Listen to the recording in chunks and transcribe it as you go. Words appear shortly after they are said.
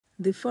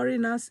The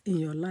foreigners in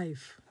your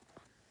life.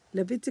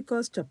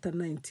 Leviticus chapter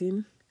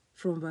 19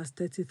 from verse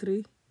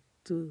 33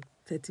 to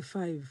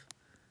 35.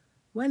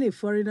 When a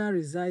foreigner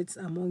resides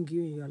among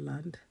you in your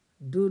land,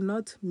 do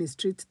not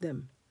mistreat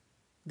them.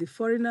 The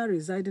foreigner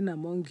residing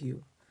among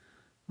you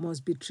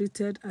must be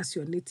treated as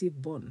your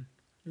native born.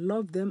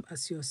 Love them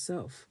as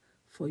yourself,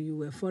 for you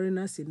were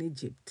foreigners in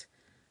Egypt.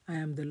 I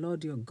am the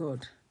Lord your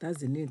God. That's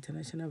the New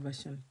International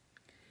Version.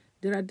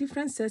 There are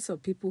different sets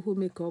of people who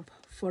make up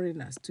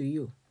foreigners to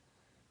you.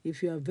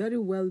 If you are very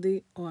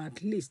wealthy or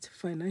at least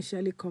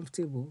financially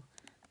comfortable,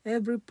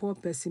 every poor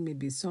person may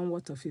be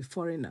somewhat of a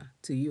foreigner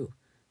to you.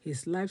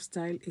 His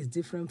lifestyle is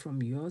different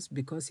from yours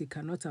because he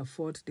cannot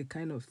afford the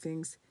kind of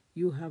things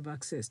you have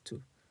access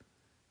to.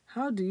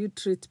 How do you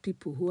treat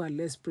people who are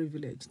less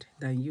privileged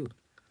than you?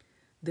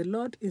 The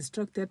Lord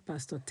instructed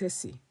Pastor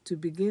Tessie to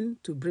begin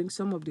to bring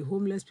some of the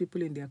homeless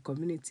people in their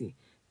community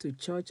to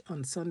church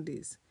on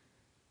Sundays.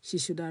 She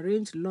should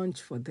arrange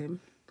lunch for them.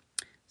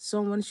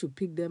 Someone should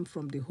pick them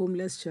from the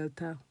homeless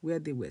shelter where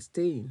they were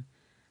staying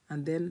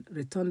and then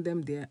return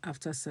them there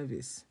after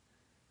service.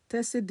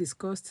 Tessie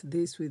discussed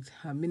this with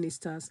her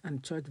ministers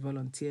and church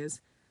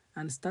volunteers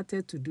and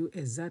started to do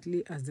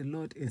exactly as the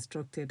Lord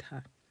instructed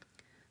her.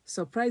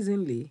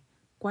 Surprisingly,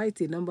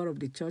 quite a number of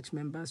the church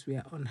members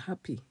were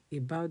unhappy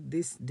about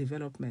this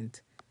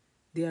development.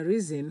 Their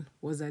reason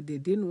was that they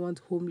didn't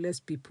want homeless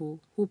people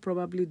who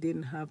probably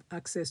didn't have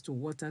access to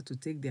water to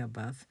take their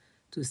bath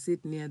to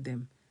sit near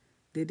them.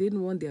 They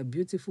didn't want their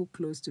beautiful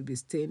clothes to be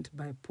stained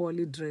by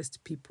poorly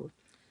dressed people.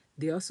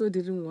 They also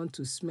didn't want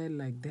to smell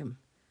like them.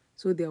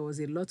 So there was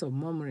a lot of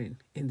murmuring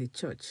in the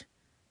church.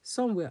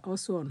 Some were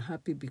also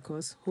unhappy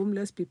because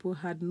homeless people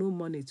had no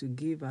money to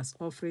give as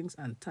offerings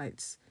and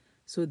tithes,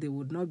 so they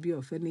would not be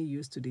of any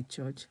use to the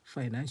church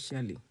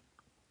financially.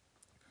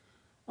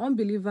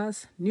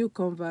 Unbelievers, new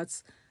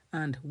converts,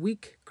 and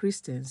weak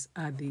Christians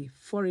are the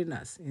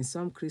foreigners in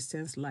some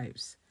Christians'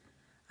 lives.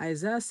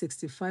 Isaiah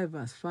 65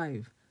 verse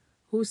 5,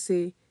 who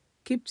say,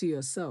 "Keep to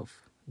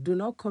yourself, do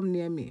not come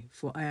near me,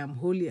 for I am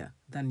holier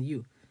than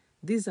you.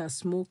 These are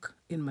smoke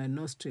in my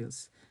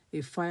nostrils,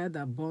 a fire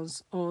that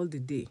burns all the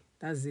day."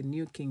 That's the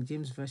New King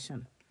James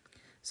Version.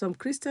 Some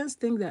Christians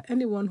think that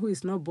anyone who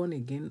is not born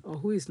again or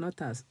who is not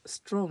as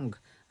strong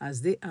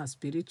as they are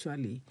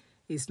spiritually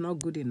is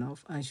not good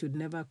enough and should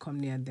never come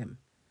near them.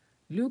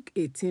 Luke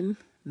 18,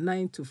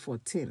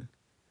 9-14.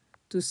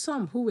 To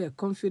some who were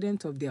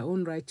confident of their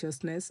own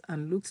righteousness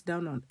and looked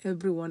down on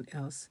everyone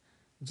else,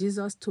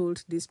 Jesus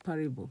told this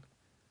parable.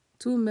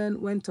 2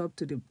 men went up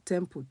to the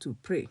temple to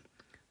pray,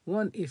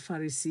 one a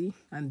Pharisee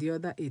and the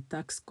other a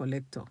tax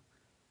collector.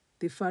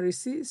 The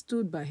Pharisee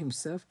stood by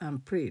himself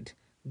and prayed,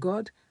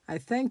 "God, I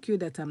thank you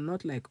that I'm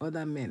not like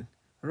other men,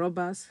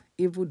 robbers,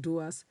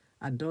 evildoers,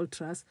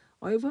 adulterers,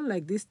 or even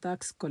like this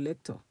tax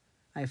collector.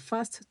 I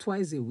fast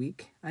twice a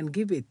week and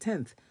give a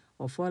tenth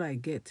of all I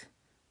get."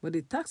 But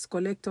the tax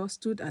collector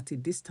stood at a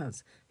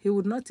distance. He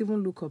would not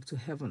even look up to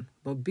heaven,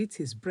 but beat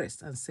his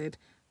breast and said,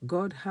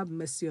 "God, have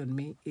mercy on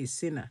me, a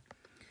sinner."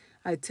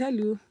 I tell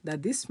you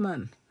that this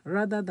man,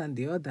 rather than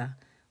the other,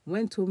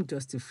 went home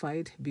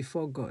justified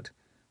before God.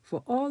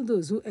 For all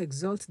those who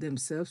exalt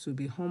themselves will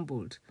be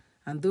humbled,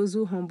 and those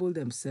who humble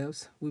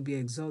themselves will be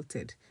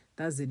exalted.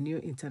 That's the New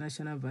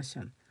International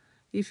Version.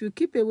 If you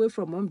keep away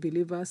from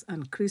unbelievers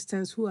and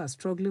Christians who are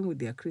struggling with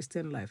their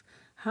Christian life,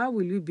 how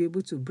will you be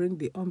able to bring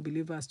the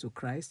unbelievers to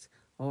Christ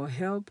or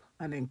help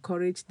and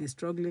encourage the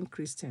struggling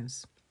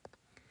Christians?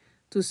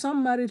 To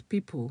some married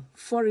people,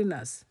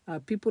 foreigners are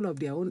people of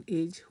their own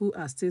age who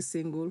are still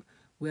single,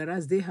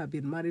 whereas they have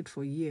been married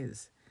for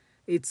years.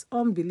 It's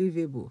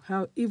unbelievable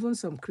how even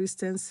some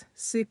Christians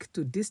seek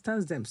to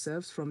distance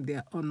themselves from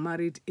their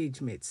unmarried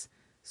age mates.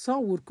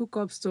 Some would cook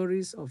up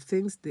stories of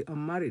things the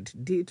unmarried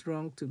did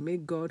wrong to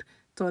make God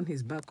turn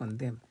his back on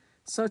them.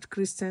 Such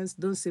Christians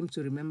don't seem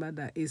to remember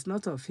that it's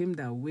not of him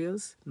that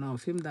wills, nor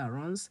of him that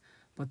runs,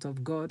 but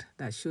of God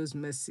that shows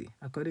mercy,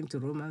 according to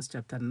Romans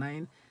chapter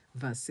 9,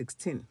 verse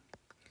 16.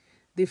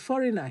 The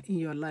foreigner in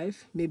your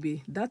life may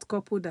be that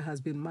couple that has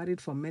been married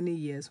for many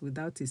years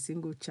without a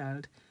single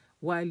child,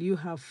 while you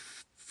have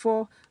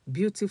 4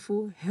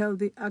 beautiful,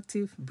 healthy,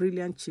 active,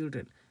 brilliant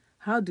children.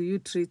 How do you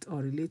treat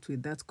or relate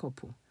with that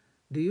couple?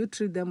 Do you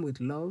treat them with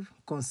love,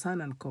 concern,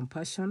 and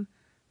compassion?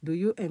 Do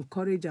you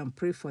encourage and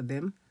pray for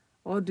them?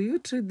 Or do you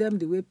treat them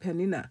the way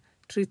Peninnah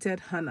treated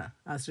Hannah,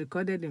 as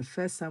recorded in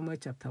 1 Samuel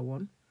chapter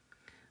 1?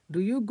 Do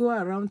you go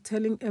around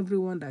telling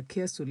everyone that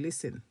cares to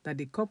listen that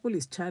the couple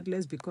is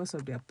childless because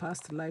of their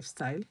past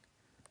lifestyle?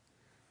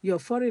 Your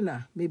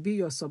foreigner may be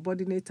your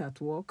subordinate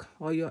at work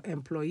or your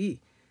employee,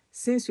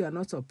 since you are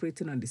not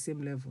operating on the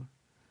same level.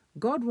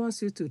 God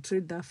wants you to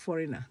treat that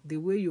foreigner the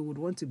way you would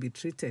want to be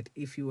treated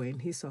if you were in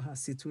his or her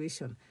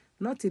situation,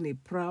 not in a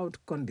proud,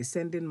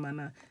 condescending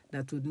manner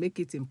that would make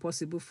it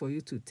impossible for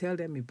you to tell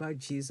them about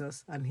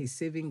Jesus and his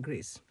saving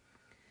grace.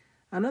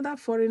 Another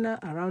foreigner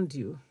around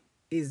you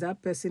is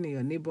that person in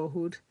your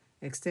neighborhood,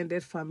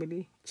 extended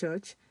family,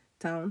 church,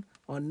 town,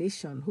 or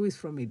nation who is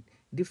from a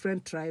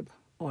different tribe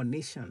or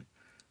nation.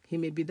 He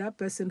may be that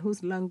person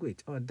whose language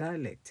or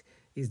dialect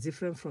is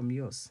different from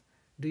yours.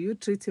 Do you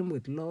treat him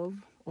with love,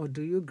 or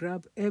do you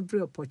grab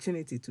every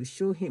opportunity to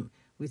show him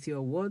with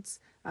your words,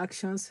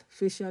 actions,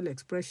 facial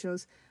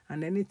expressions,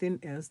 and anything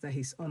else that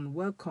is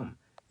unwelcome,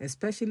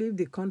 especially if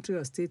the country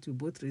or state you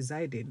both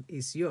reside in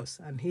is yours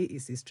and he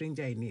is a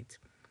stranger in it?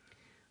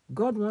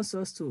 God wants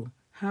us to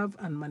have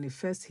and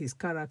manifest his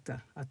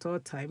character at all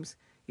times,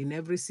 in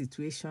every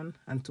situation,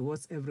 and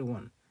towards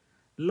everyone.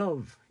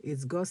 Love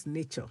is God's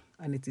nature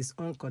and it is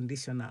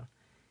unconditional.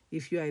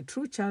 If you are a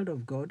true child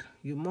of God,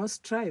 you must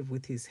strive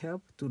with his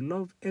help to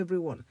love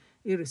everyone,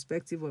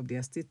 irrespective of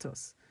their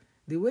status.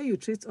 The way you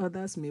treat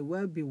others may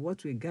well be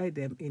what will guide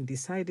them in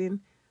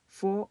deciding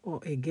for or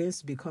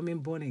against becoming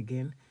born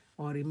again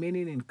or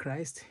remaining in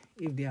Christ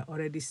if they are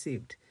already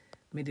saved.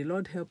 May the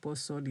Lord help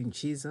us all in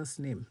Jesus'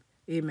 name.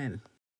 Amen.